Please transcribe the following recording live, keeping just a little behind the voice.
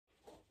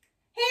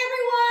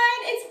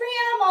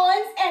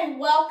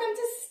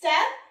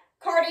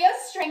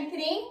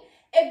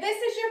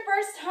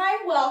first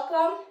time,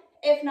 welcome.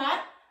 If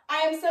not,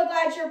 I am so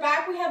glad you're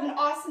back. We have an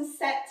awesome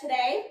set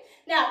today.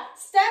 Now,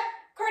 step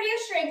cardio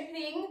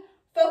strengthening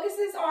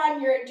focuses on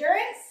your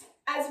endurance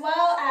as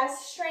well as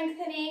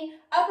strengthening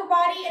upper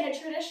body in a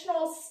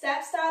traditional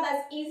step style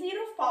that's easy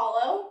to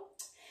follow,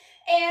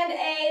 and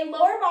a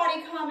lower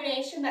body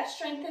combination that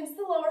strengthens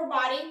the lower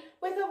body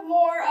with a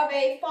more of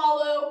a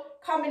follow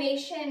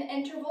combination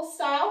interval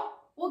style.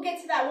 We'll get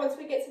to that once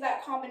we get to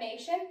that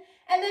combination.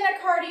 And then a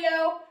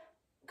cardio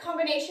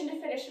combination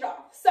to finish it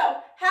off. So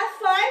have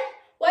fun.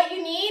 What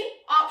you need,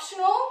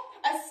 optional,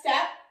 a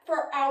step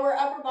for our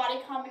upper body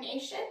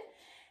combination,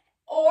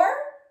 or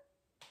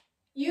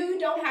you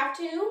don't have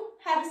to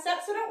have a step,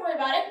 so don't worry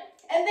about it.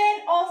 And then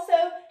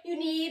also you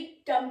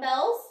need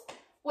dumbbells,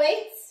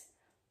 weights,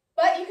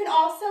 but you can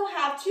also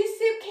have 2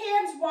 soup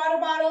cans, water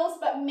bottles,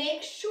 but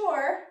make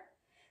sure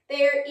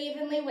they are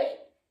evenly weighed,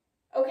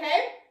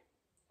 okay?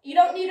 You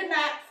don't need a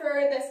mat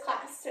for this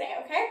class today,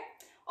 okay?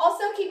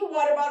 Also keep a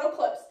water bottle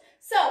close.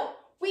 So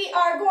we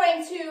are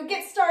going to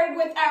get started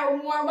with our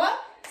warm-up,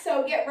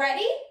 so get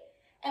ready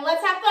and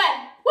let's have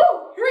fun.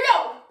 Woo, here we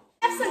go.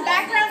 Have some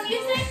background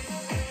music.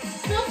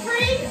 Feel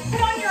free to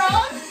put on your own.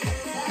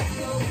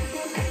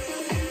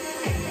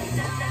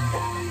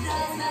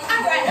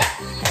 All right,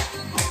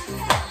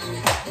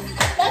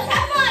 let's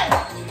have fun.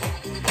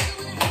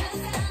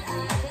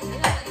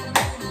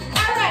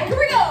 All right, here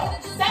we go.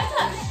 Step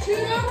touch to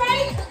the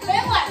right,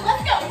 then left.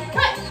 Let's go.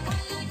 Right,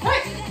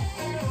 right.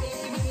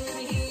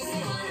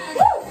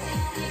 Woo.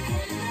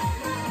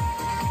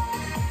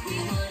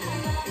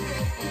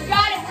 You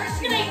got it. We're just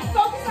gonna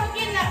focus on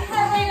getting that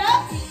heart rate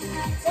up.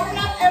 Warming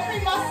up every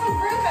muscle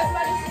group as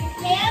much as we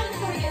can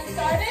before we get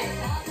started.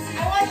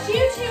 I want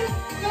you to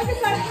focus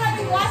on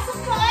having lots of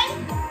fun.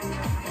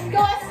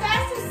 Go as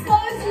fast as slow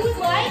as you would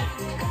like.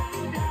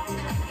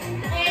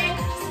 And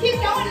just keep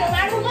going no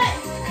matter what.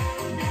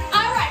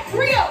 All right, here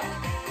we go.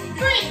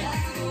 3,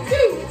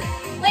 2,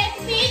 plant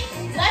the feet,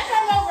 left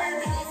arm over.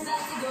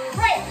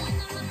 Right.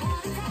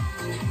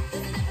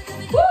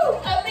 Woo!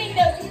 Opening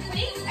those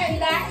obliques and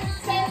back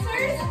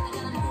extensors.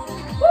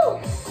 Woo!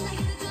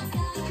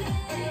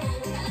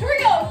 Here we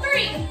go.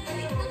 3,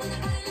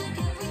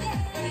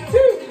 2,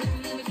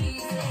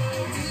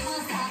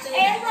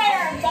 and right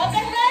arm above the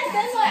head,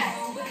 then left.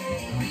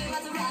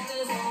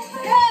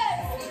 Good.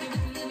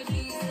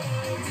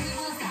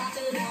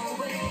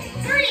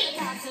 3,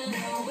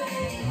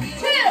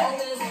 2,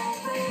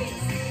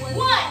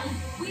 1.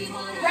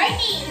 Right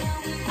knee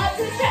up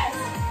to the chest.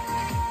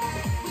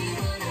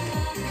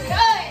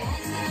 Good.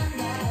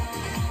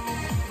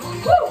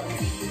 Woo.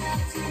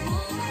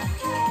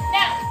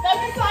 Now,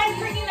 focus on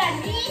bringing that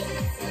knee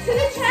to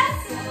the chest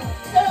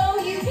so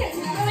you can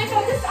really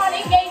focus on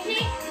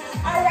engaging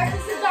our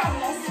rectus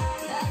abdominis.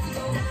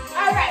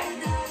 All right.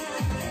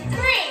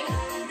 3,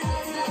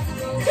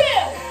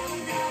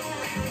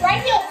 2.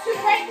 Right heel to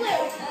the right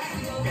glute.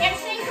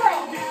 Hamstring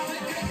curl.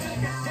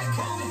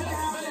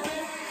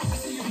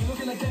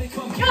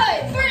 Good.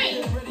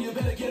 3,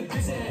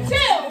 2,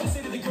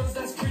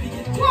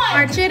 1.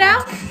 Arch it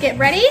out. Get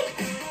ready.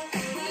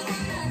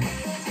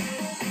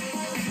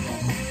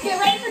 Get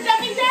ready for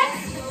jumping jacks.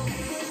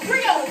 Here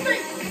we go. 3,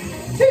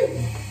 2,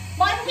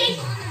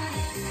 modification.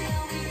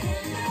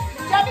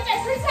 Jumping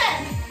jacks for 10,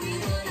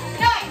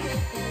 9,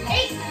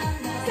 8,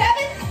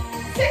 7,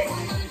 6,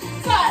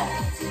 5,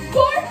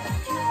 4,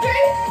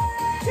 3,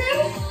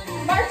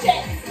 2, march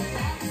it.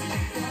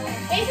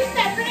 Basic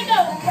step. We're gonna go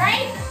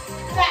right,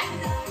 back.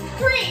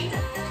 3,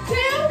 2,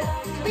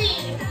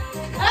 lead.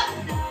 Up,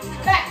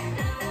 back.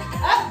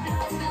 Up,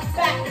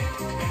 back.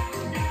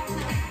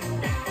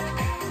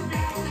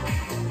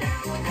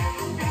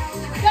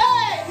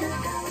 Good.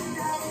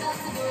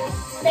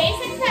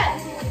 Basic step.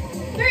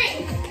 3,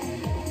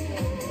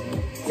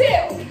 2.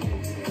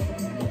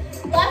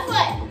 Left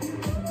foot.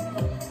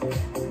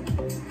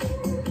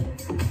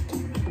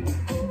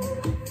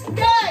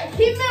 Good.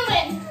 Keep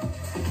moving.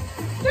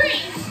 3,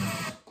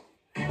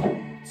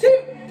 2.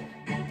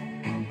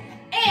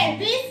 And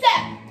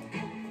V-step.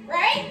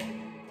 Right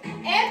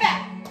and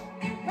back.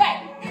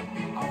 Right.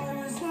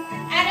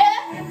 And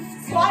a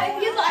squat if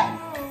you'd like.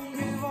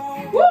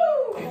 Woo!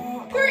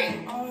 3,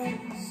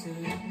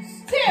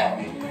 2,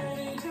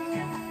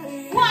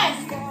 1.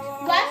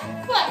 Left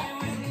foot.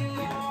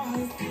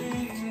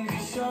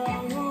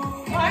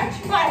 March,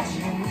 march.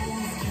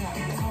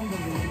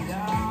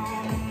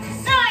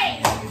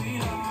 9.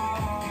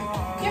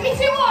 Give me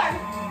 2 more.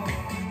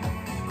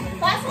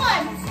 Last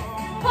one.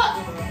 Hook.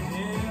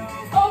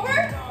 Over,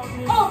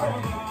 over,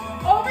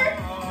 over.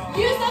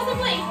 Use those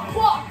obliques.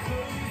 Walk.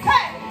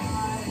 Hey.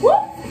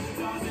 Whoop.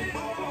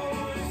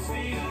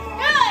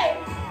 Good.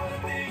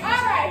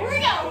 All right, here we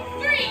go.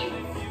 3,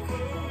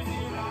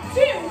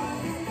 2,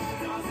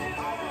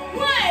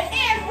 1,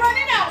 and run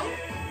it out.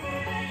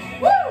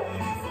 Woo.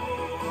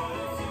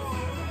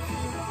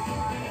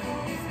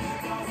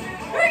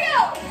 Here we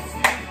go.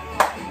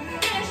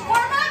 Finish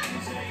warm up.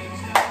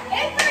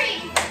 In 3,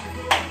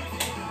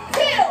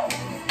 2,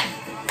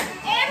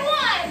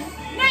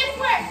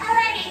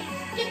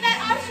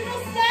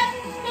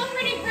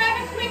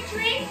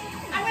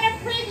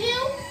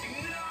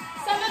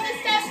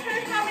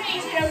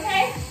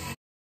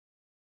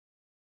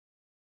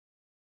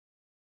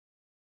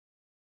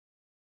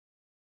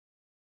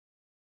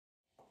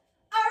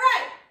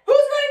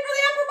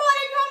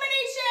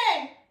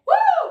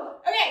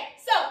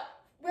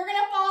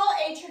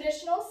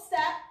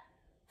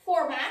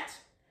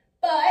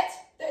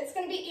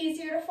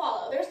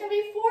 follow. There's gonna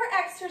be 4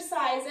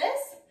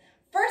 exercises.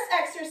 First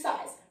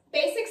exercise,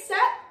 basic step,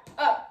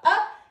 up,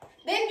 up,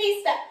 then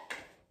V-step.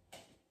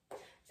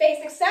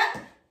 Basic step,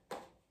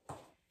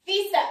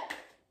 V-step.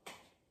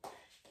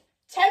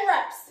 10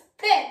 reps.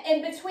 Then,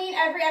 in between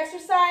every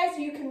exercise,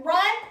 you can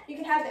run, you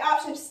can have the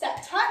option to step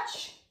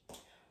touch,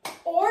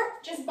 or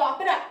just bop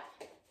it up,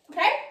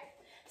 okay?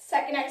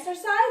 Second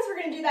exercise,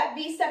 we're gonna do that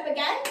V-step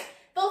again.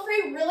 Feel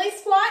free, really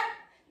squat,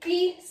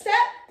 V-step,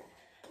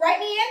 right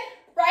knee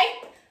in,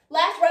 right,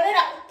 left, run it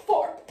up.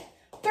 4,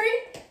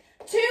 3,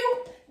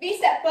 2,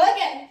 V-step,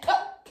 again,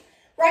 up,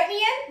 right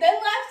knee in, then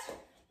left,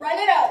 run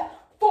it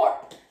up. 4,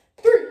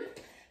 3,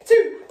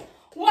 2,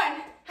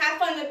 1, have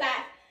fun with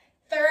that.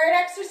 Third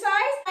exercise,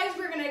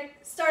 we're gonna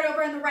start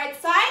over on the right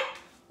side.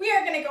 We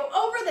are gonna go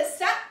over the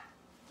step,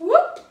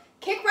 whoop,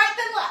 kick right,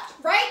 then left,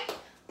 right,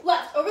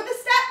 left, over the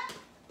step,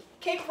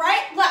 kick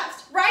right,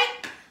 left,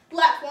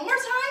 left. One more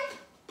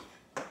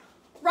time,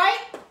 right,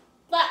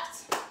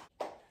 left.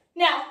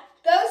 Now,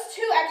 those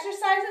 2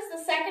 exercises,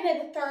 the second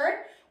and the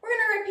third, we're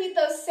gonna repeat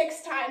those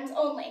 6 times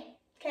only,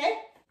 okay?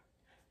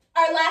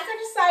 Our last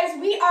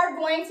exercise, we are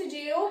going to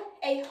do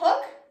a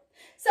hook.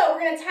 So we're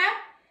gonna tap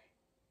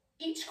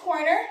each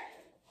corner,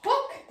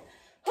 hook,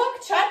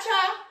 hook,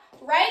 cha-cha,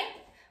 right,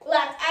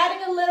 left,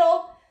 adding a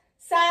little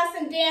sass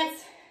and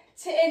dance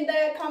to end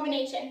the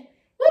combination.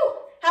 Woo,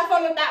 have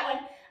fun with that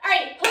one. All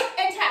right, hook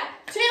and tap,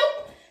 2,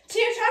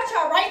 2,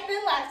 cha-cha, right,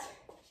 then left.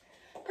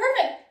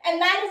 Perfect,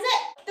 and that is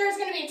it. There's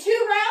gonna be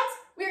 2 rounds.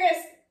 We're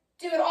gonna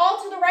do it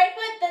all to the right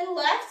foot, then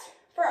left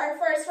for our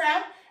first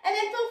round. And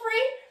then feel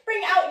free,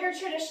 bring out your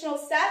traditional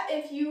step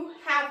if you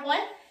have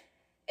one.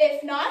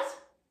 If not,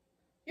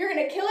 you're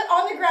gonna kill it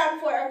on the ground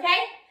floor,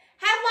 okay?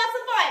 Have lots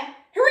of fun.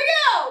 Here we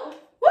go.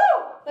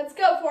 Woo! Let's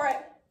go for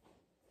it.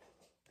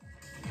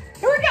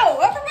 Here we go,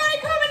 upper body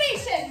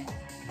combination.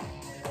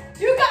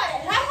 You got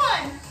it, have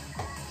fun.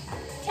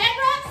 10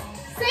 reps,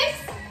 6,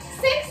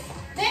 6,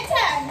 then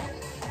 10.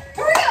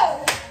 Here we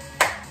go.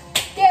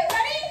 Get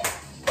ready,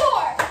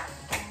 4,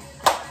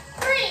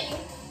 3,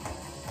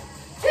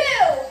 2,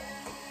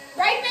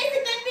 right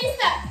basic, then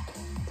V-step.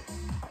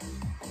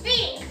 V.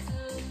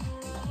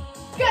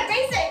 Good,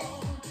 basic.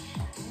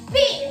 V.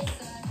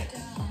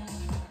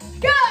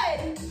 Good.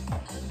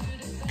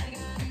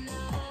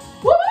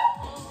 Woo!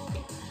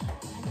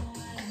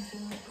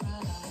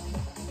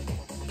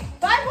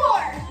 5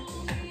 more.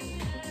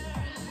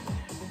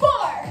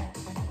 4,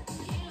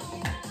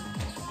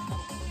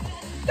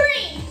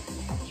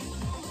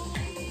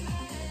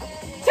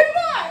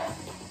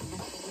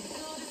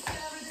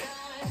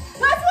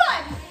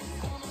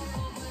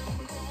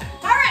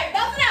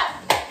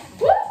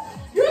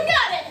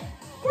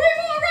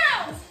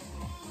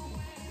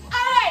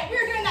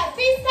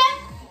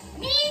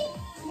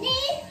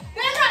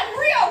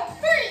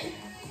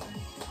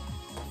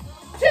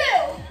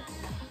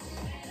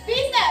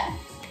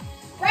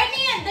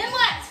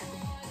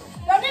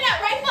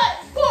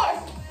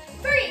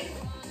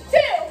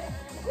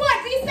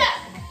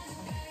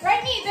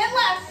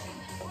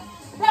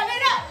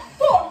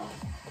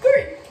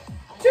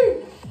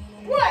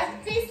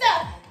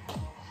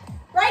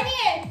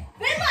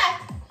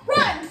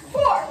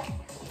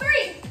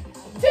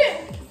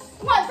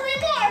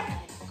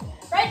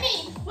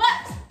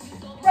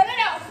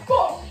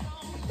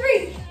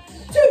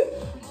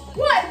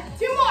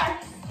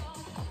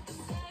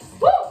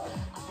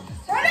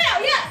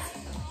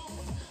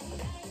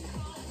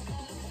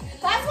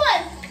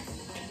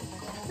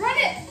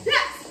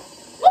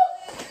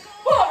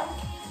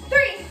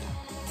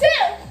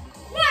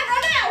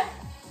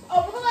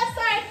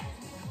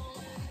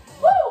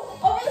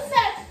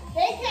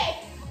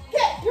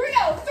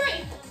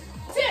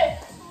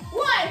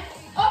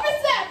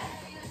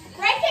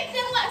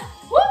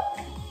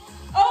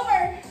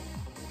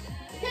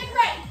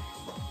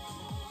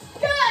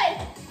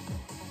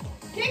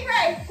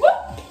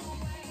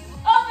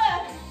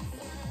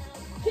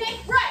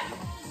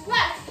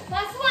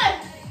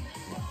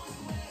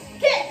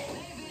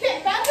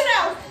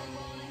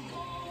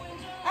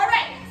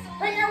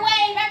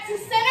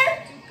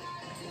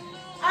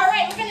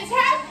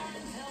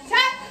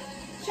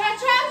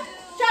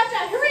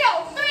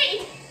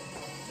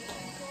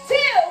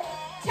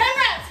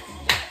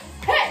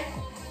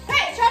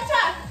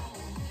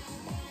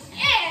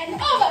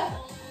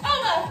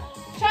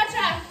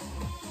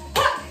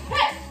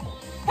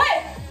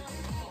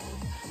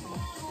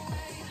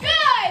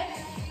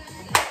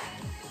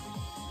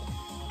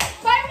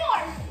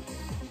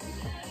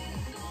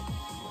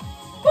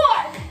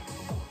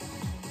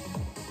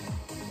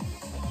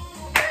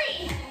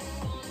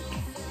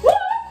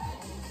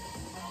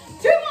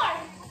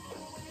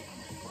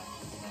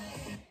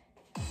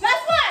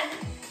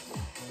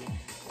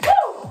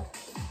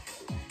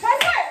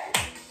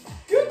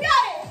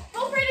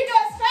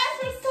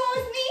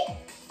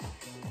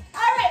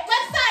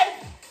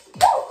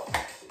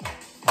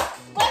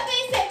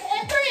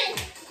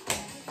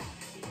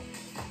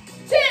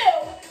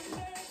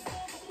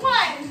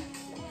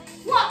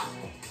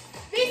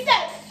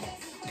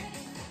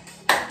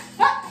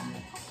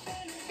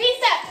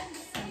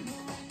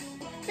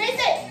 Face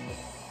it.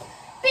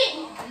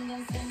 Feet.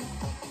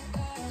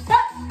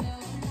 Up.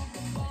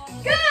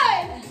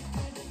 Good.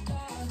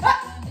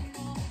 Up.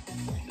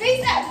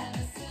 Face up.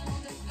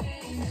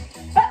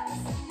 Up.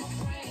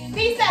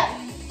 Face up.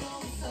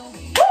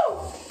 Woo.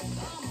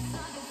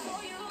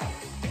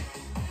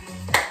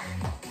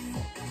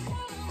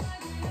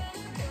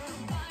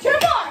 Two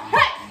more.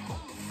 Hey.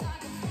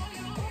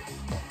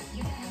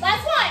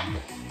 Last one.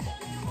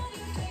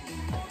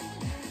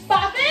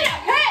 Pop it up.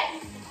 Hey.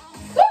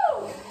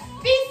 Woo.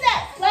 Feet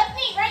up.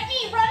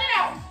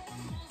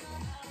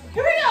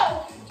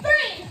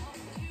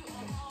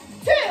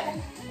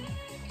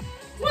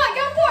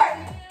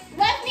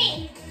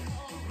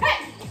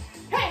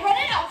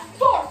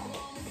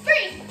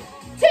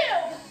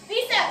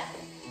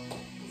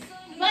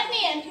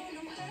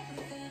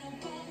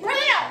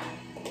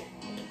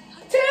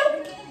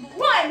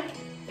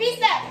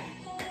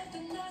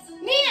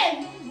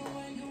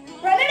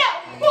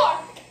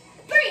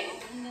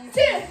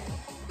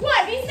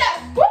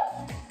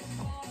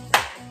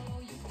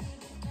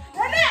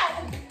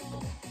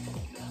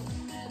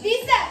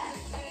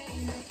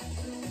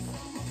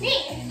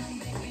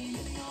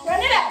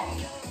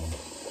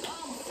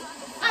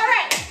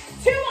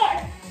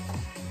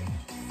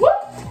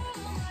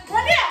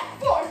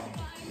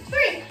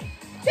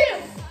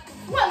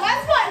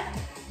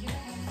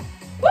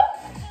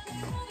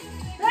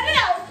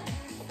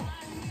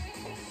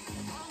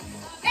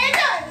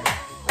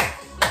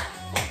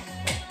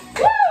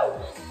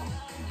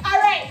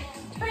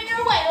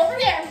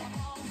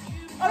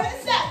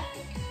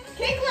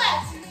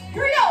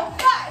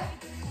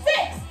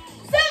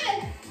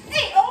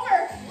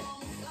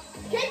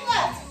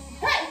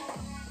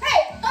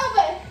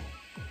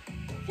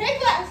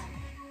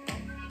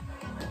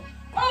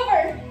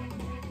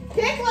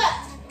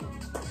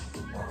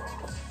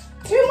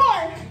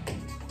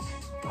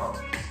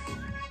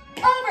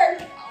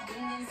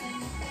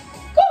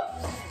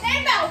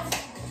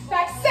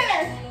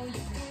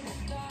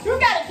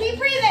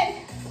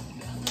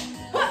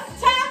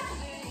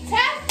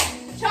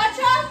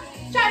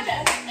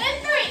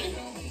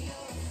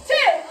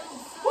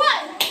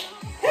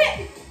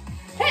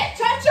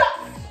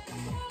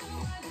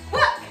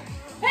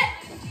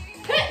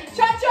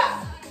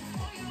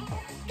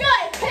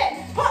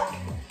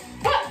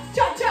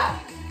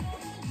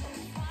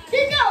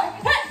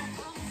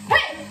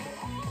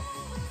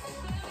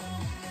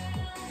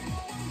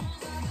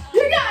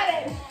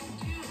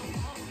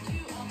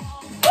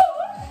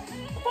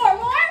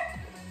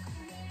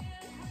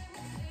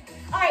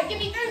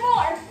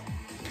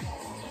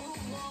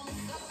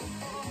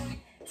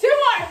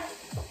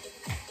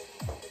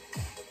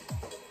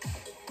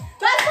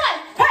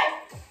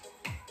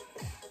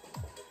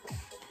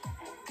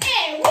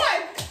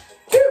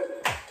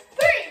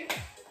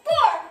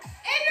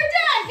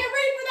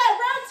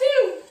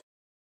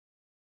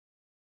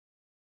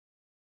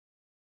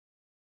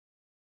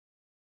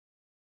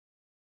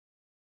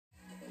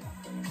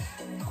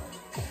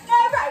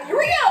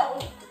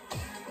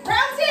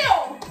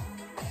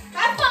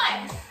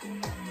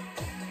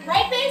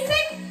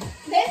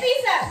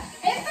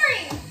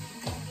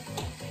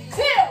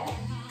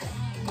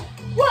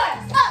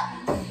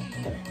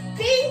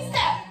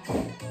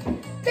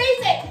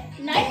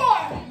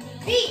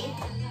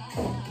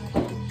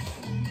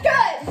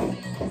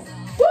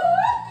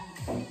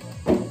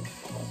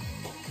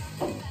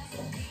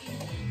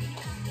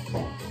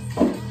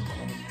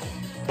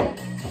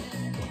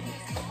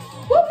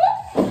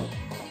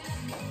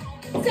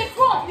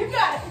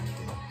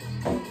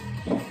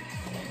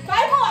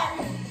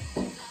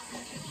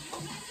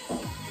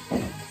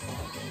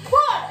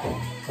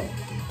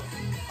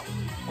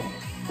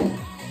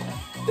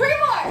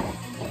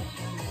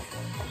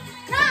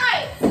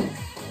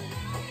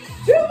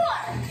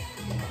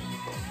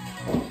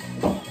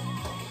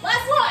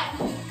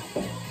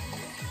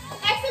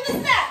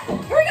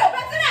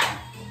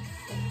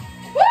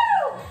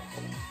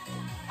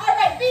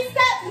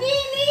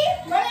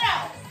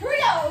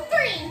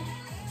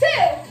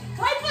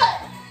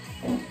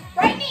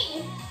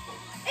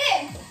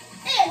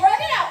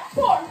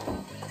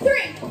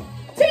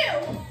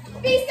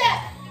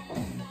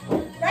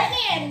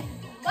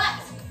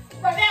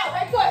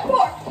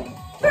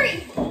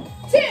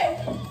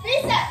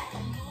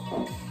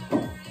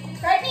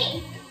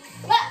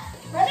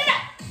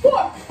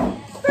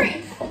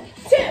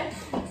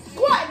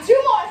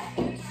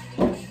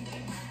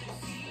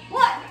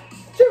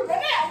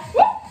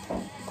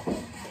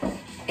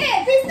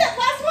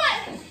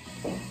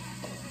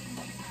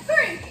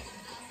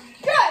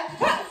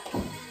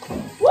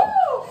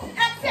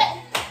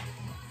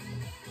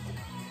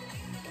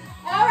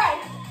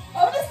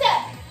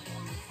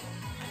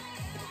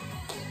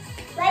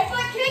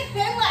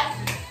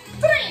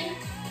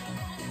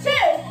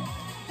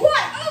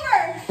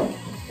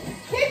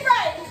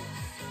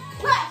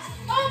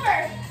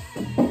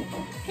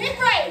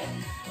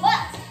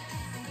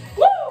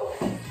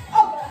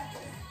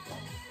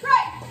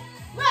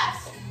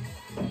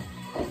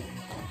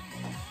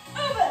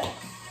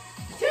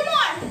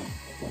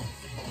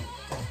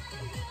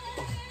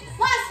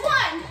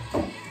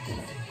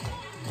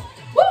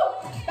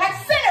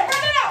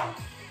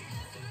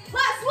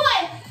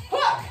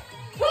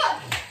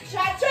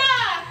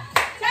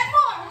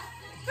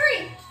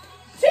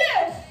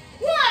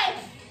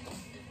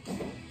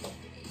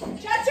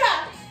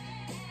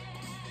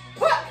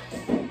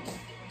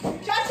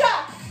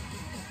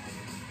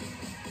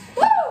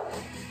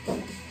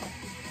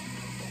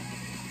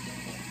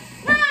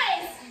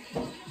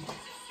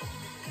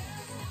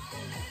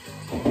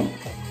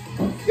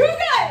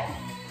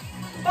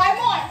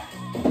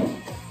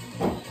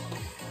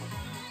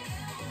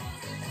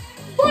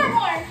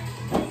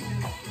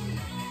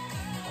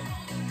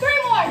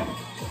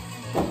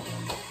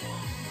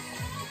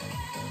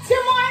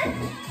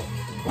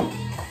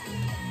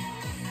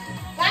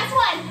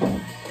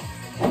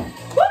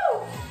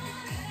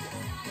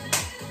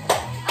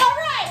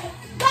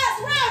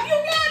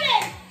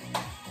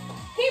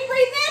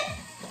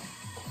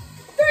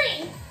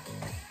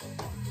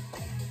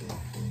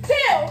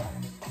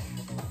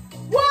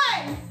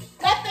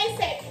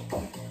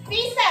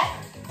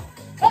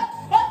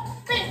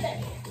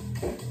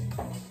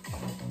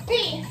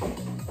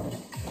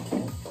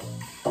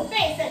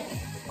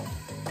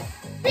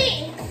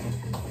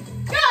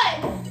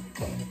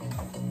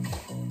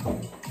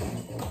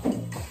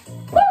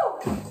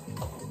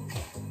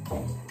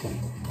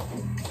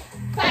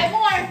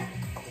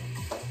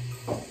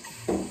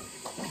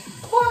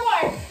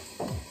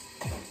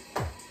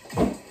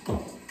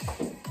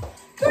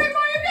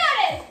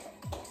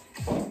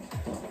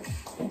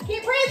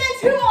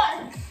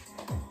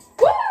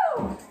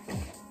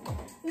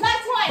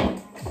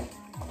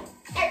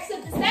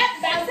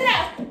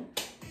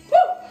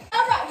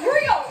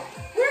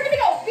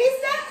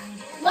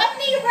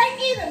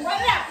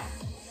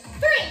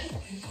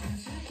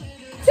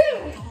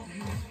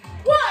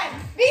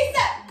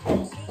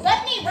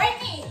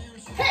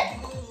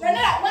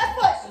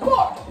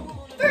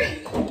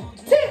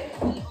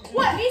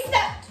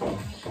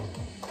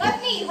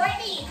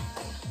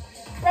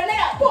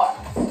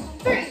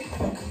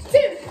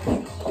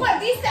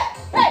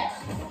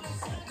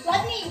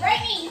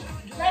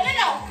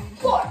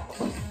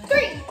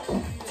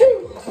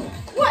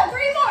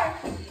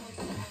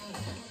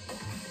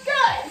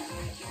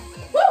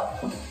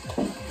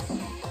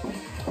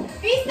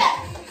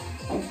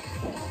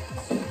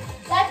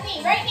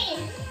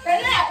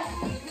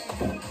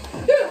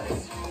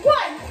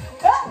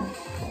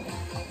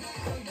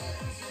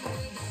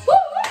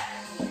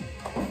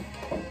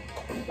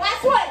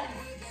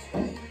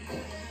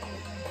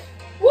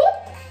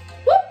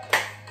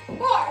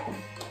 4,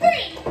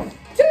 3,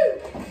 2,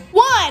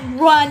 1.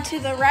 Run to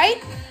the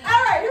right.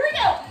 All right, here we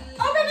go.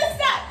 Over the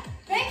step.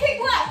 Then kick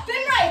left,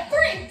 then right.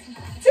 3,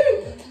 2,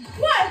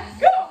 1,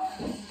 go.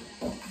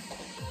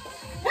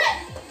 Hey,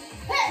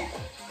 hey.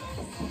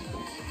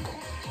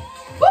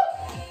 Woo.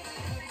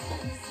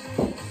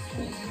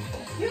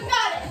 You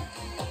got it.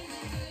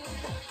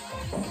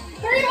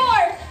 3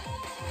 more.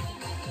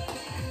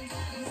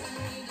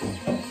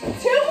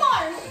 2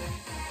 more.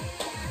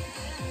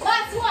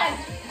 Last one.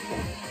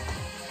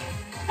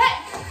 Hey,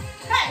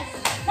 hey,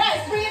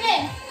 nice, bring it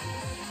in.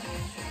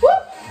 Woo,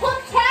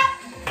 hook tap,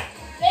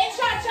 then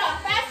cha-cha,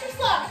 fast or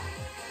slow.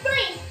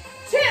 3,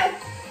 2,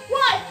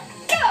 1,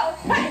 go.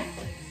 Hey,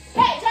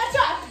 hey,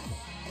 cha-cha.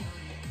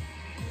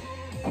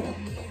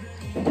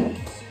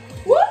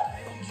 Woo.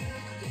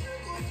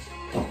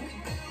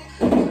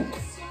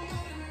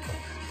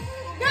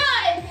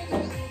 Good.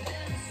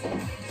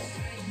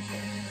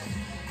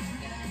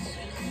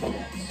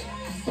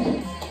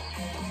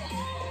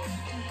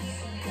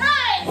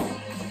 Nice.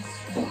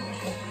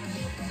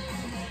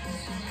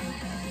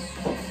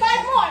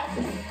 5 more.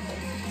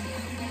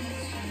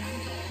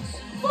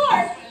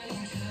 4.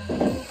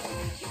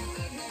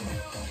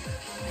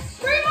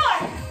 3 more.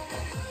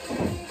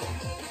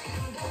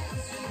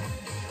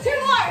 2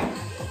 more.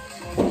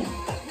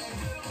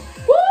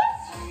 Woo!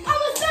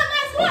 Almost done,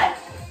 last one.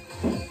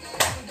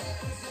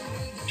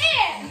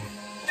 And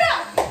go.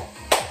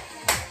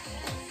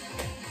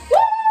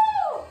 Woo!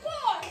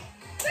 4,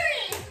 3,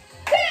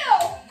 2,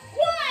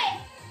 1.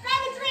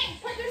 Grab a drink,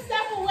 put your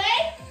stuff away,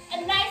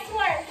 and nice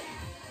work.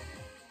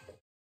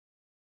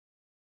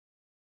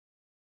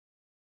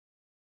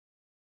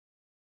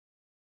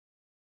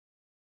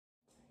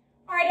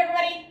 All right,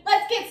 everybody,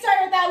 let's get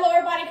started with that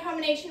lower body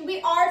combination.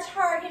 We are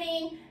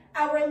targeting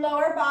our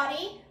lower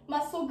body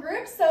muscle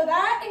groups, so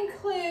that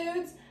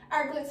includes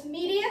our glutes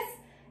medius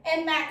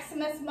and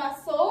maximus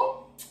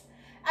muscle,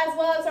 as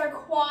well as our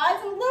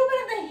quads and a little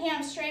bit of the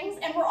hamstrings,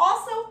 and we're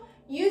also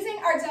using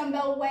our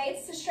dumbbell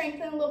weights to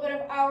strengthen a little bit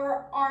of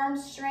our arm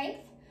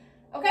strength,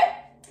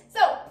 okay? So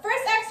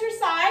first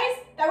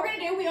exercise that we're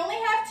gonna do, we only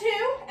have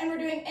 2, and we're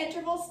doing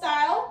interval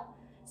style.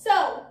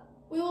 So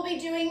we will be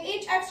doing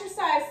each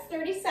exercise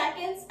 30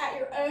 seconds at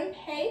your own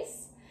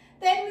pace.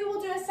 Then we will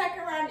do a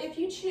second round if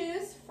you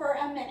choose for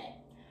a minute.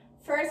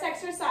 First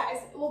exercise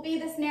will be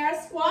this narrow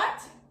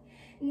squat,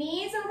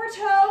 knees over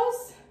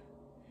toes,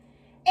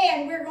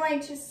 and we're going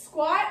to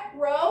squat,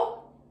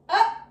 row,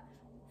 up,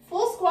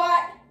 full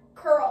squat,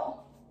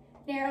 curl.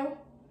 Narrow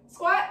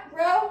squat,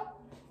 row,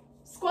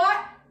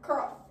 squat,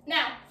 curl.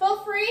 Now, feel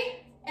free,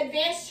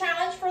 advanced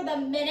challenge for the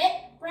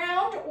minute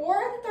round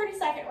or the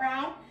 30-second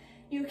round.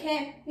 You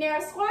can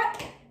narrow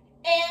squat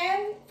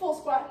and full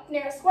squat,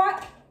 narrow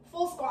squat,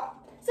 full squat.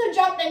 So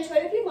jump into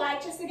it if you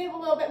like, just to give a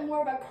little bit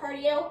more of a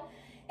cardio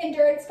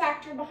endurance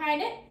factor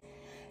behind it.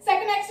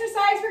 Second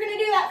exercise, we're gonna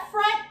do that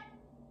front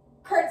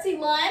curtsy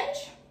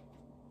lunge.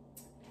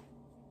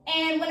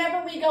 And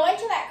whenever we go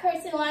into that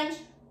curtsy lunge,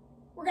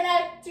 we're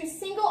gonna do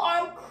single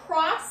arm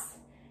cross,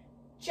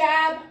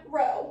 jab,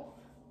 row.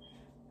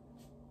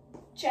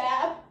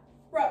 Jab,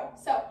 row.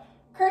 So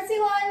curtsy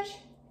lunge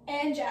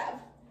and jab.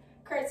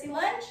 Curtsy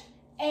lunge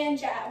and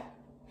jab.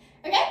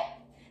 Okay?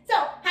 So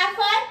have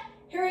fun.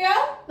 Here we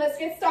go. Let's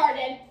get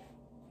started.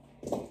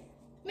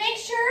 Make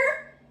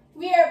sure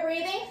we are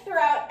breathing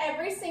throughout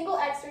every single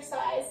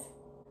exercise.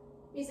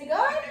 Music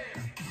going.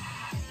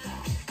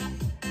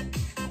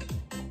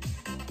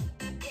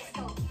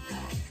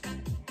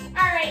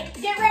 All right,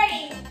 get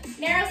ready.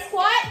 Narrow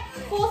squat,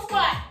 full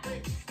squat.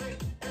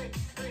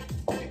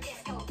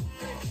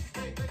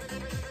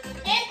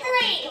 In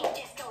 3,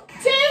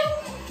 2,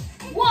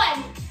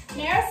 1.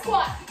 Narrow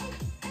squat.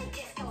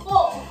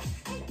 Full.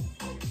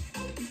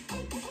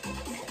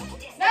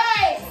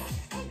 Nice.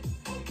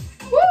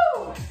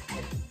 Woo.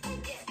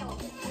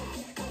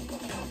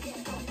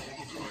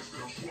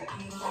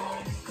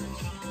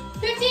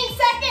 15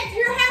 seconds.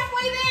 You're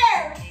halfway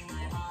there.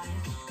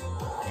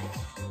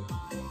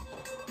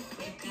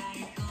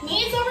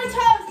 Knees over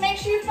toes. Make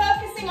sure you're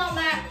focusing on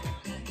that.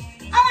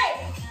 All right.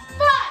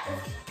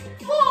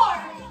 5, 4,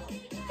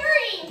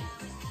 3,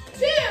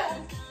 2,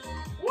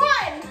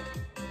 1.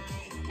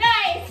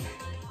 Nice.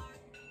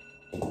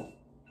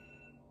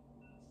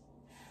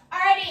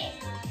 Alrighty.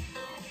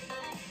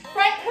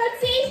 Front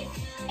curtsy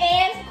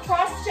and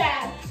cross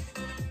jab.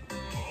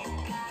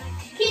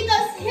 Keep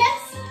those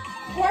hips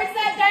towards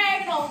that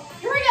diagonal.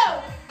 Here we go.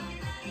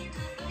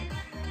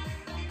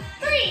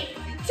 3,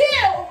 2,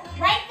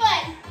 right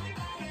foot.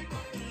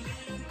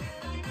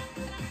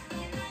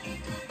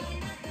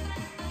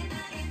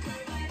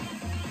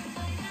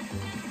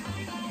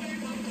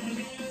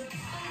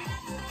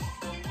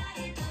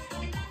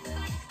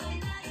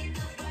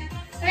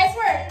 Nice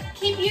work.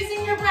 Keep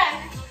using your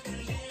breath.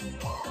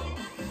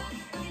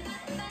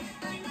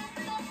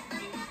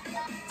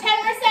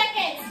 10 more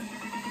seconds.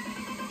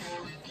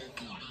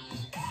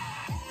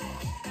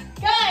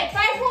 Good.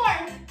 5 more.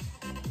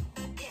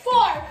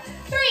 4,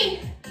 3,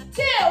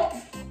 2,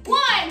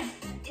 1.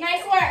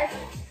 Nice work.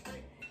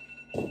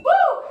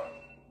 Woo!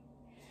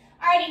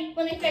 All Alrighty,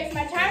 let me fix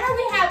my timer.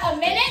 We have a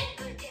minute.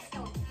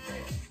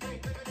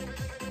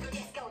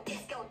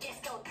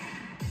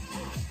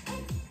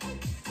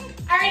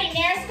 Alrighty,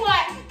 nair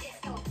squat.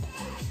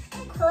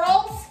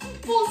 Curls,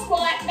 full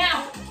squat.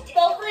 Now,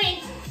 feel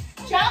free.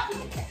 Jump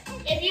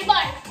if you'd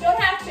like. Don't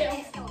have to.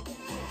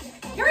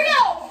 Here we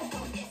go.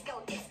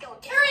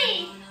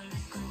 3,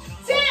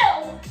 2,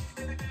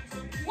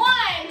 1.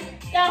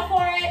 Go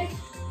for it.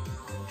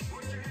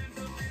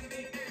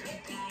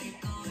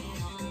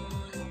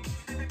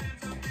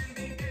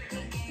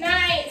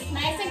 Nice.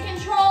 Nice and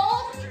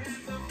controlled.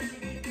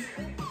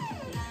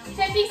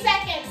 50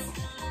 seconds.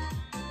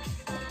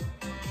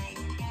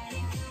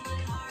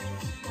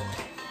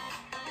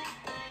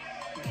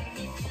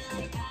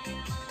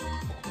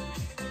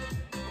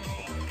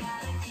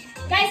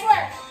 Nice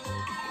work.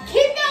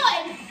 Keep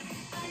going.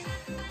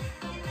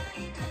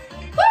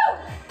 Woo!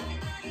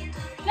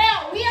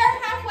 Now, we are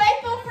halfway.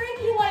 Feel free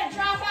if you want to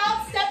drop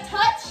out, step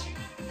touch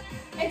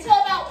until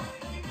about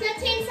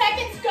 15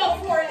 seconds. Go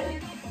for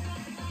it.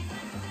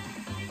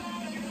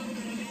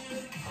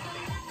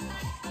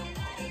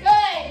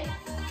 Good.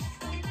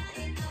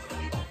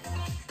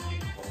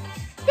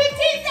 15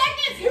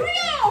 seconds. Here we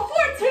go.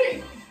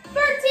 14,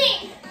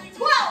 13,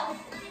 12,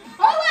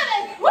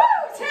 11, woo,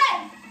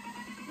 10,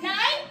 9,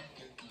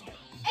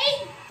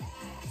 8,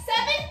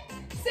 7,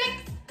 6,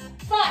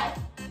 5,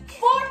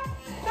 4,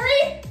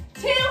 3,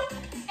 2,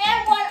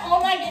 and 1. Oh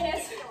my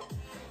goodness.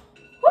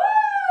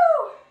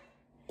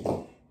 Woo!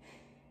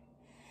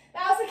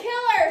 That was a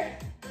killer.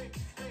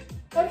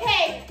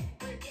 Okay.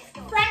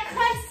 Front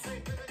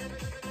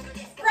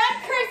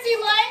curtsy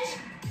lunge,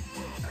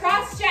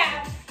 cross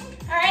jab.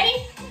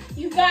 Alrighty?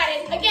 You got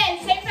it. Again,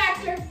 same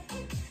factor.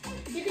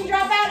 You can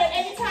drop out at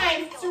any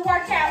time. It's your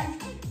workout.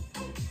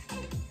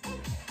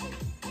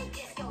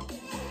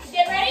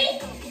 Get ready?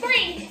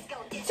 3,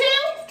 2,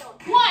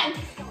 1.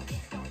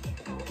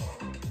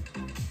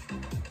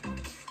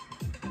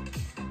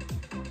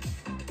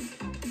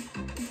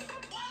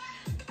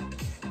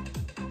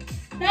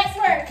 Nice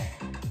work.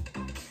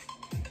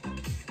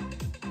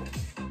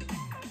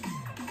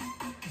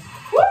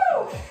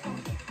 Woo!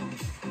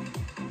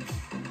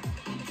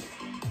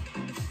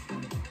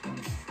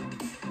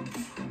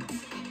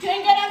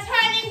 Doing good on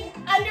timing.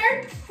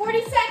 Under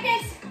 40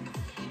 seconds.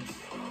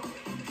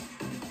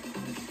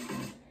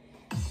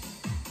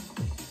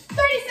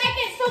 30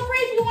 seconds. Feel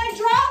free if you want to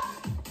drop.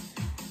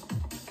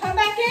 Come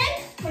back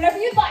in whenever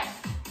you'd like.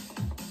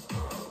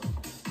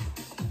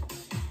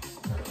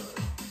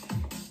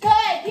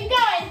 Good. Keep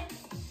going.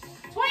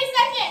 20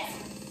 seconds.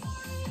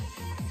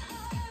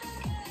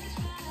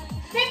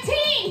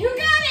 15. You got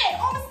it.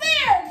 Almost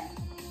there.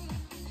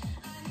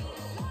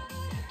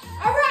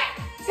 All right.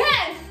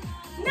 10,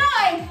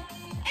 9,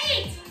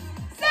 8,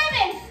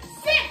 7,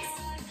 6,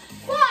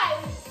 5,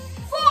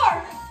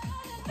 4,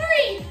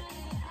 3,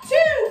 2,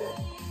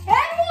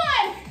 and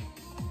 1.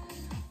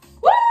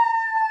 Woo!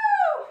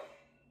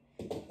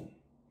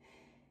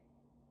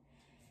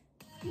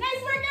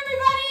 Nice work,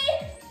 everybody.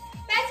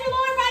 That's your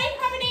lower body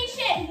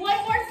combination. One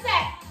more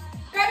set.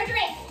 Grab a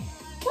drink.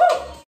 Woo!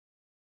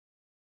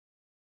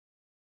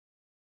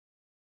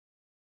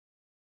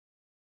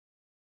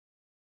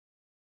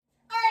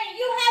 Alright,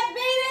 you have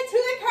made it to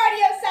the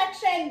cardio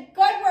section.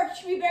 Good work. You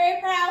should be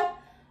very proud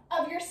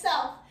of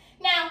yourself.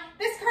 Now,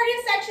 this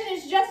cardio section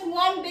is just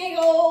one big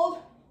old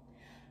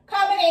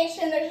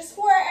combination. There's just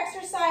 4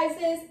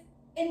 exercises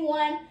in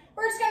one.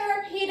 We're just going to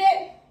repeat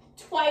it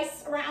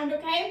twice around,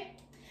 okay?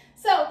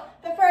 So,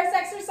 the first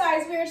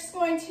exercise, we're just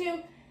going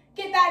to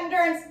get that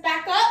endurance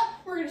back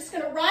up. We're just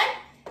going to run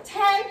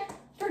 10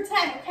 for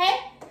 10,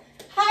 okay?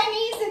 High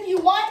knees if you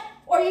want,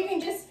 or you can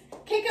just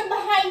kick them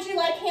behind you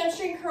like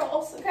hamstring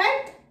curls,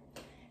 okay?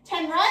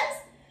 10 runs.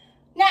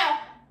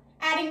 Now,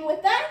 adding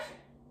with that,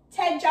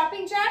 10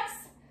 jumping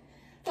jacks.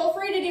 Feel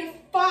free to do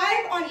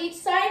 5 on each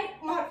side,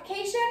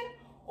 modification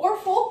or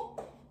full,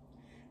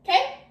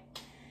 okay?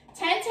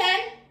 10, 10.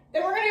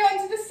 Then we're gonna go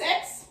into the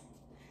 6.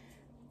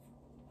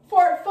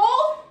 Forward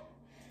fold,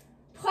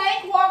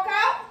 plank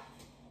walkout,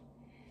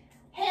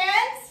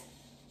 hands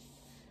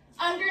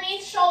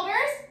underneath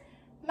shoulders,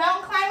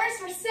 mountain climbers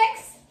for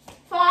 6,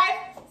 5,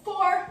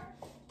 4,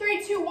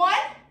 3, 2, 1.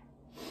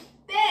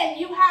 Then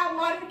you have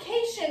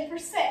modification for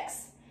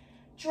 6.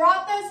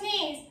 Drop those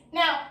knees.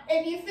 Now,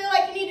 if you feel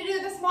like you need to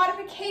do this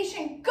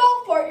modification,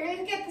 go for it. You're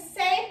going to get the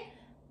same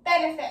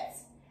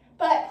benefits.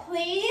 But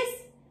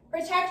please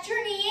protect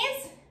your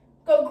knees.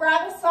 Go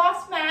grab a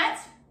soft mat.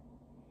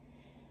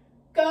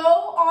 Go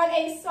on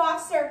a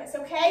soft surface,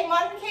 okay?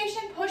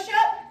 Modification, push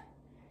up,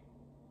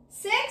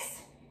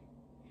 6.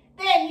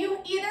 Then you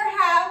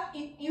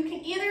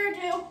can either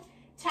do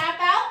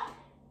tap out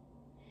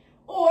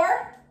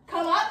or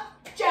come up,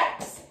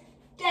 jacks,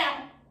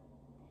 down.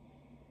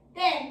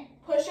 Then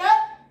push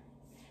up.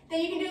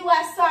 Then you can do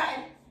left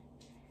side.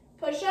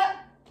 Push up,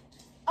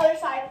 other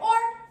side,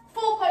 or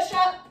full push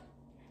up,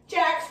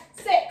 jacks,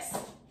 6.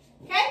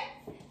 Okay?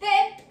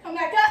 Then come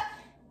back up.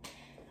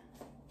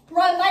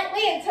 Run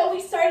lightly until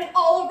we start it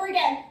all over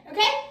again.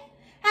 Okay?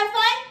 Have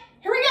fun.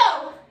 Here we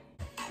go.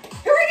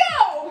 Here we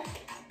go.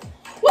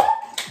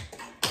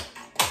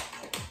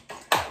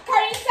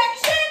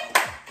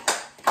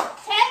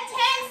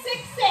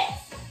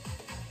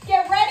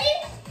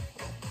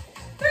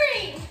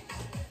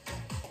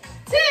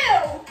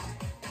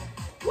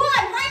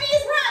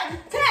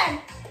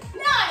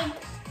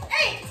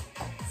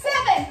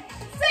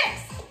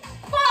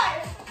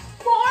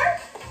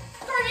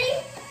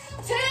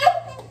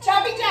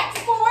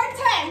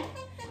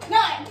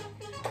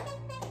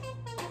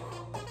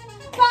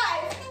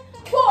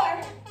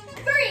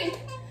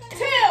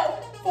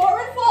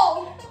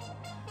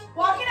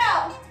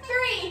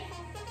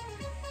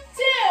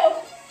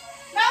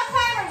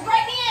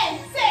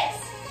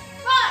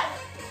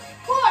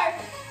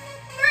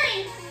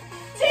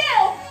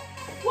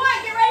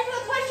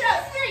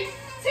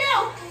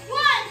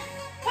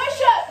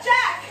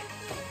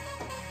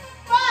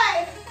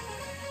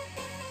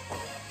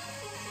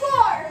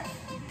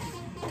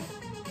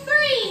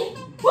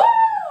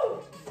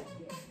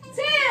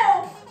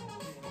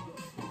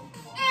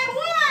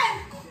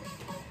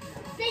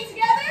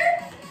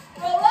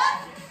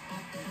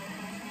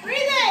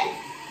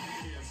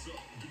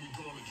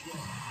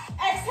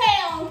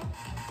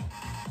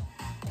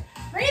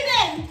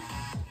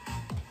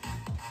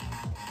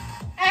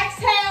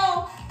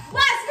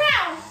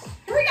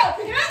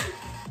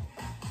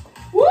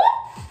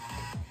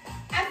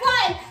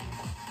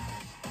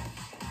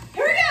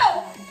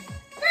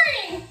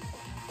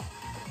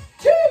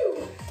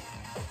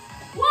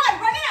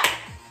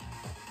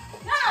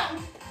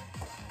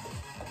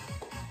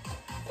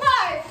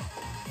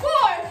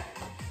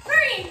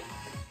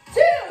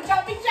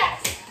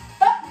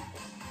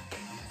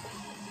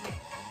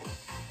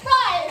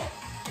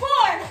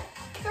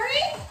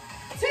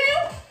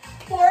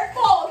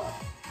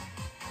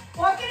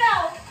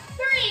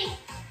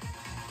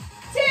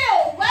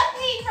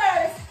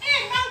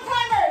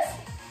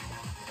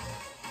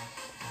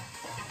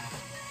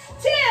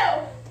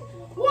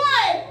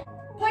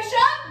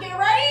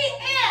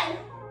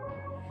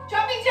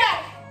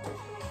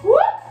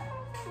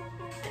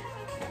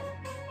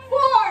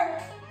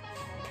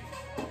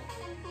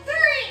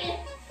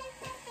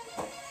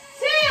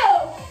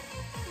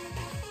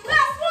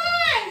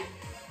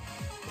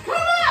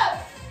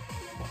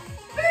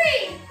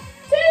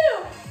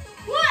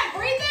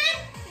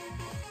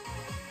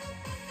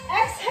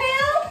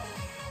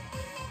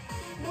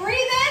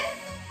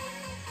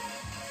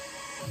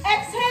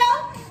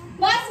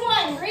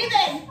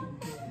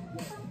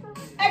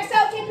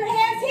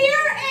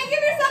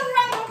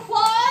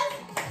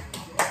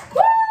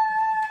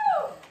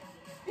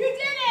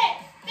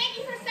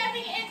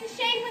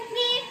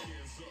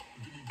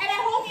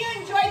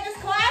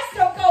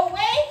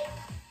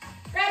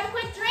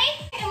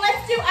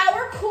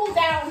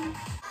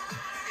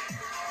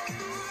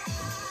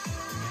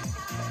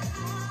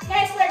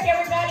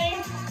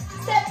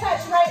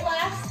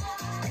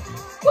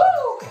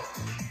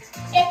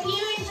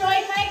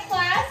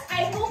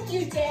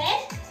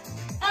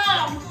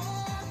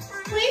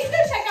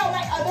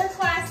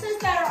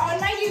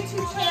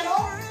 YouTube channel,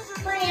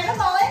 Brianna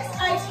Mullins.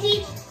 I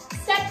teach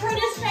step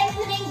cardio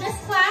strengthening this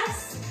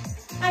class.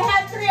 I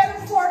have 3 other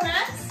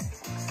formats.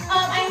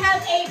 I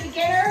have a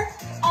beginner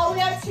all the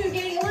way up to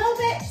getting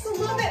just a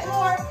little bit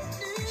more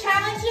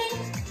challenging,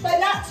 but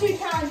not too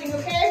challenging,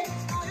 okay?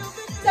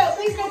 So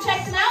please go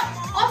check them out.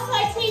 Also,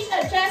 I teach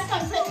a jazz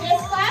funk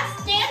fitness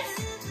class, dance,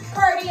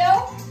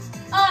 cardio.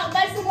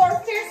 That's a more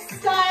fierce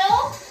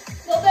style,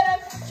 a little bit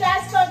of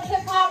jazz funk,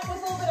 hip hop with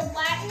a little bit of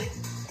Latin.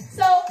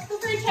 So feel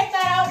free to check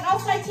that out. And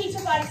also, I teach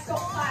a body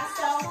sculpt class,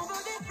 so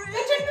go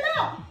check them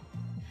out.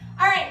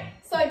 All right,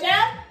 slow it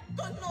down,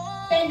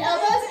 bend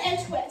elbows and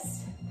twist.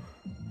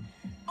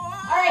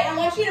 All right, I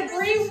want you to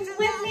breathe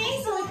with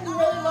me so we can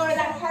really lower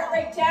that heart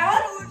rate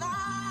down.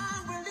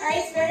 All right,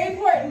 it's very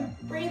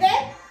important. Breathe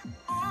in,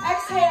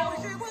 exhale,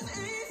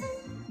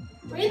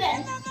 breathe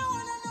in,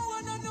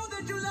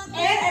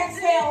 and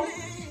exhale.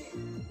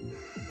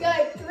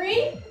 Good,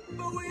 3,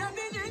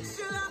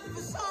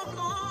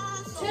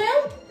 2,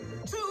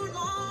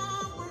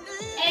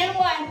 and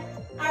 1.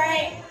 All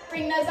right,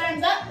 bring those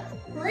arms up,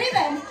 breathe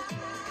in.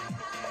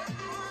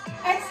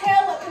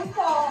 Exhale, let them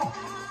fall.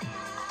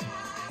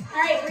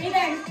 All right, breathe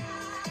in.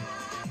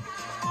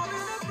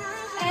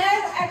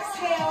 And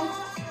exhale.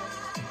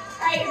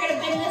 All right, you're gonna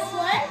bend this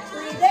one,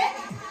 breathe in.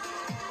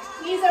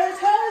 Knees over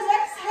toes,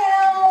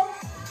 exhale.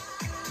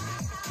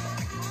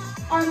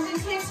 Arms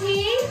into a T.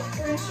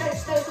 We're gonna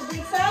stretch those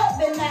obliques out,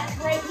 bend that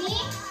right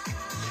knee.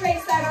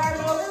 Trace that arm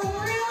over,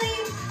 really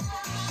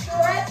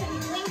stretch and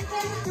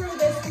lengthen through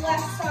this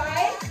left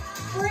side.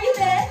 Breathe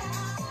in.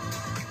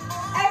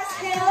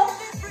 Exhale.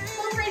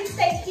 Feel free to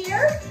stay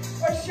here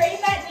or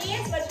straighten that knee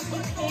as much as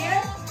you can.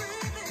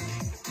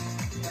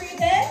 Breathe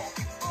in.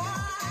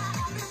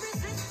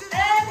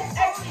 And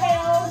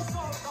exhale.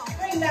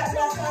 Bring that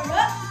left arm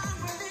up.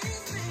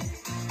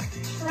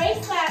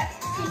 Trace that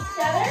feet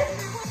together.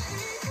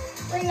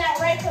 Bring that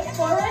right foot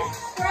forward.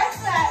 Press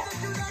that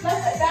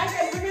left foot back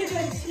as we're going to do a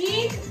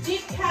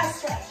deep calf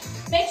stretch.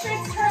 Make sure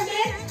it's turned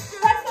in.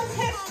 Press those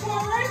hips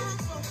forward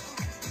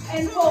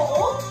and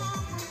hold.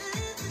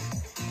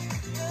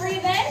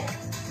 Breathe in.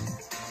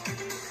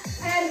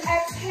 And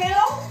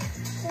exhale.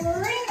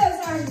 Bring those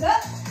arms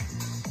up.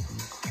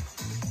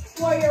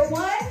 Warrior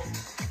 1.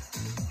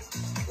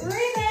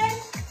 Breathe in.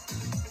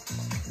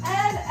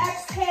 And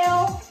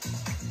exhale.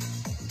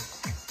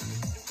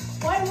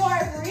 One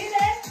more. Breathe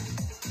in.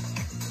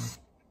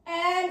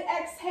 And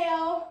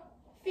exhale.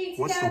 Feet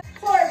together.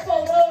 Forward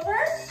fold over.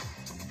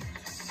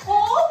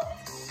 Hold.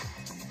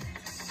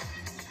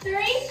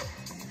 3,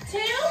 2,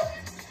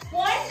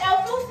 1. Now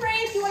feel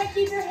free if you want to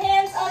keep your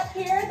hands up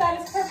here,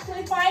 that is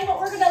perfectly fine, but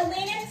we're going to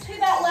lean into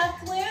that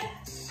left glute,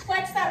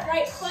 flex that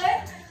right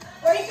foot,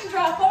 or you can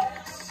drop them.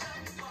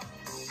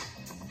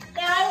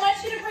 Now I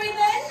want you to breathe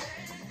in.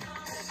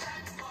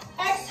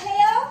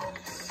 Exhale.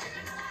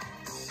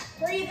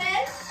 Breathe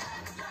in.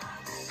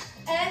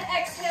 And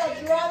exhale,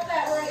 drop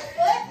that right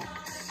foot.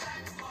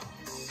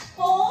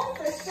 Hold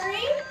for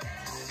 3,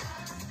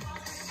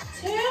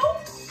 2,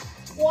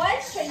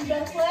 1. Straighten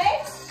both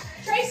legs.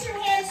 Trace your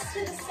hands to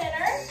the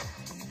center.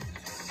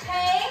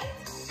 Hang,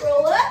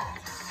 roll up.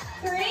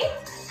 3,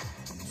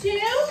 2,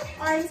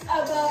 arms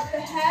above the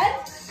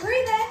head.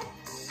 Breathe in.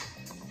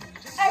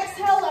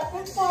 Exhale, let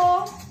them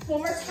fall. One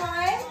more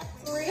time.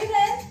 Breathe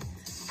in.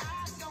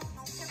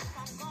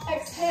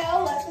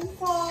 Exhale, let them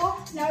fall.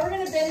 Now we're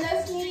going to bend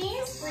those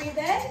knees. Breathe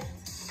in.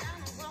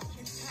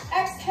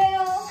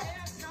 Exhale.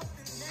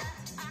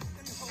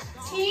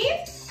 T.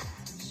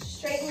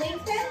 Straighten,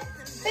 lengthen.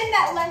 Bend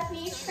that left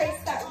knee.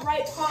 Trace that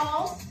right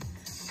palm.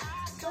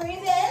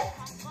 Breathe in.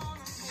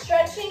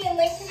 Stretching and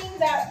lengthening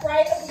that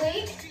right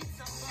oblique.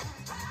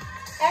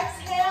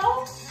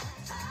 Exhale.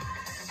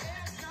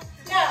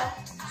 Now,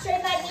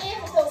 straighten that knee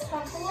if it feels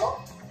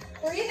comfortable.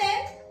 Breathe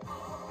in.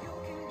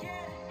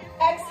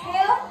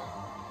 Exhale.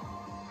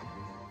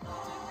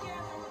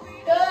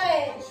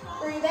 Good.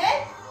 Breathe in.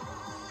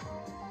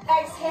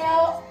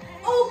 Exhale.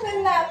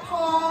 Open that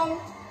palm.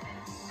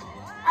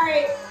 All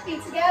right,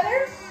 feet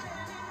together.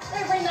 We're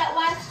going to bring that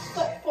left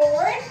foot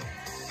forward.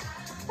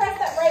 Press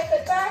that right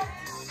foot back.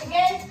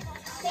 Again,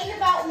 think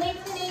about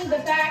lengthening the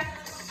back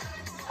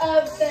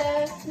of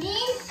the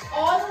knee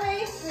all the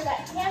way through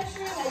that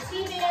hamstring, that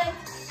T-band,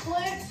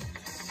 glute,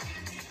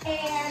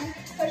 and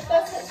push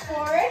those hips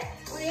forward.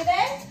 Breathe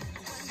in.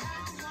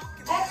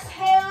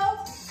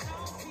 Exhale.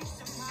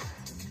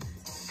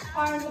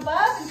 Arms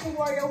above into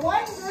warrior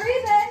 1.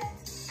 Breathe in.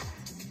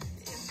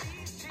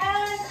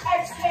 And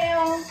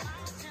exhale.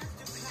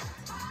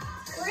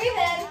 Breathe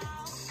in.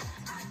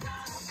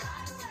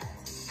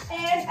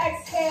 And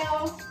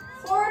exhale.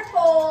 Forward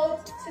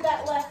fold to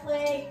that left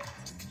leg.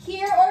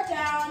 Here or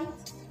down.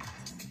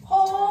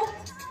 Hold.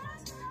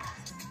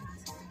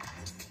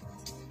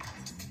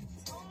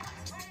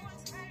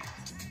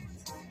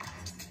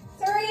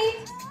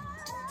 Three,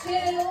 2,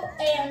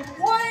 and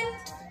 1.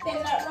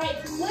 Bend that right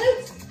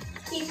glute.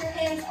 Keep your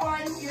hands on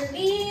your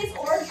knees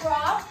or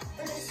drop.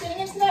 We're just sitting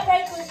into that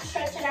right glute to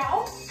stretch it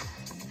out.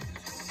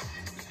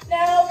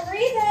 Now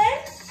breathe in.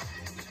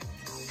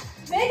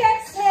 Big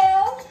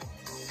exhale.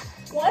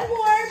 One more.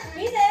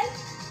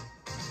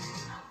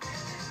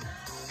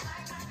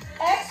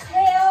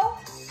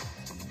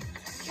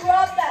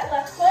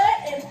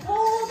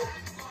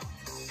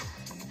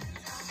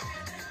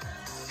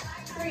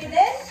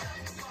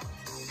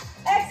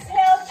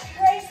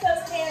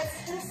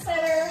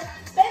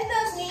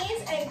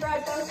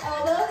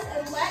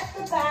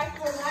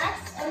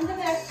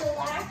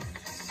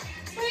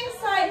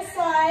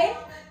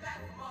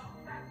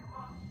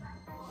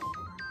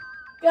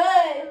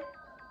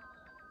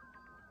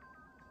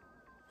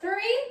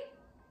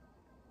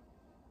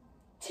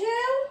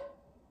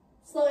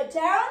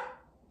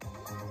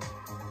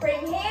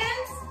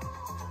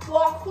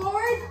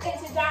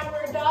 into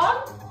downward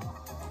dog.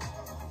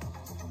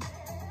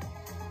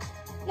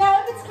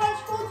 Now, if it's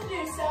comfortable to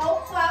do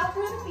so, plow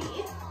through the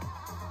feet.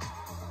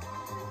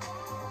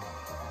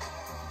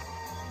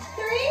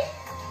 3,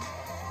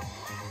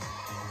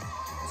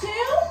 2,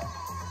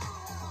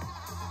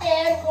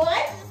 and 1.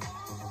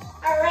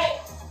 All right,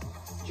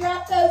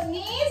 drop those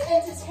knees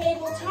into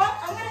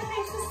tabletop. I'm gonna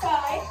face the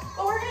side,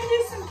 but we're gonna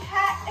do some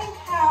cat and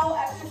cow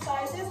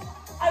exercises.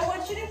 I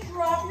want you to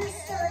drop your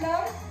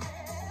sternum,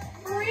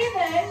 breathe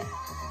in,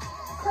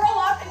 curl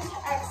up into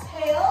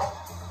exhale,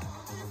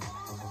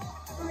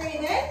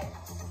 breathe in,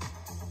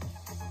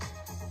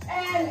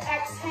 and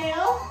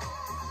exhale.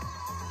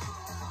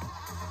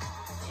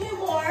 2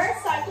 more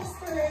cycles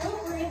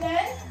through, breathe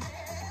in,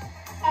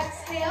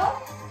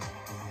 exhale,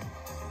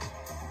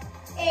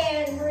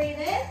 and breathe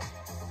in,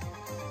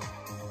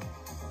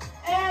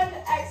 and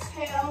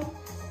exhale.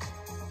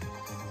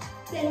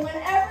 Then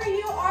whenever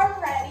you are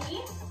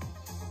ready,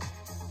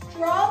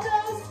 draw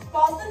those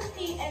balls of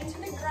feet into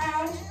the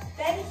ground,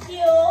 bend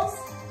heels,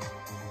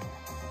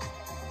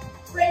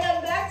 bring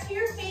them back to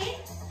your feet,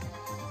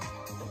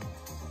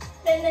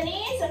 bend the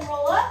knees and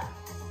roll up.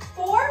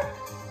 4,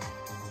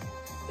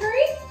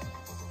 3,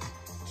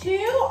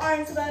 2,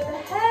 arms above the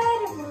head,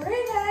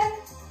 breathe in.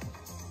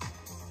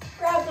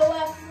 Grab the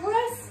left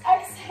wrist,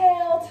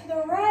 exhale to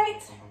the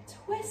right,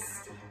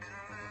 twist,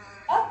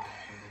 up.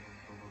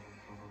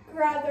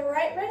 Grab the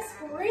right wrist,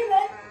 breathe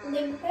in,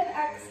 lengthen,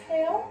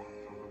 exhale.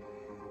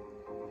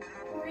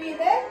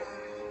 Breathe in,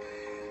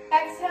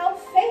 exhale,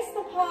 face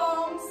the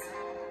palms,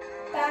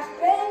 back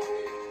bend,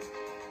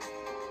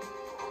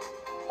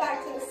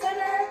 back to the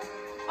center,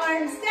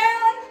 arms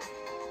down,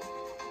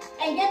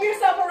 and give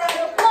yourself a round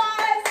of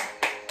applause.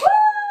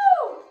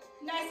 Woo!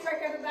 Nice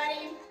work,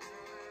 everybody.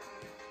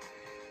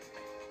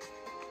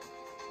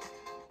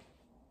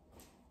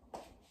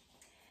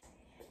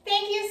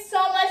 Thank you so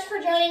much for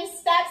joining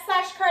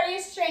Step/Cardio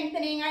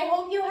Strengthening. I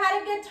hope you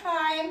had a good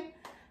time.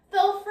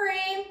 Feel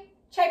free,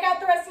 check out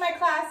the rest of my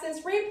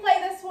classes. Replay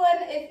this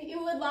one if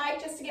you would like,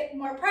 just to get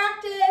more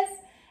practice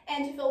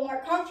and to feel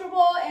more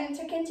comfortable and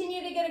to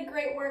continue to get a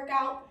great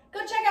workout. Go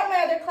check out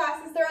my other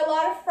classes. They're a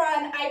lot of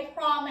fun, I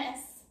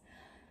promise.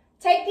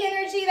 Take the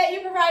energy that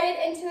you provided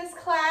into this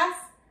class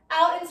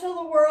out into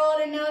the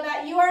world and know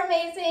that you are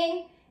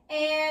amazing,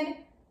 and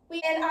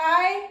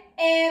I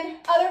and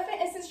other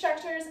fitness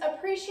instructors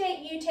appreciate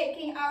you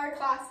taking our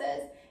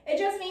classes. It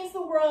just means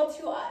the world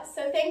to us.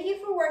 So thank you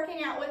for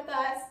working out with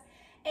us,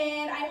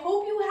 and I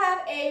hope you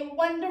have a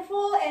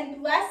wonderful and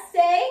blessed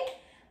day.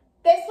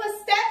 This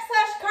was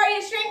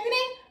Step/Cardio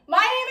Strengthening.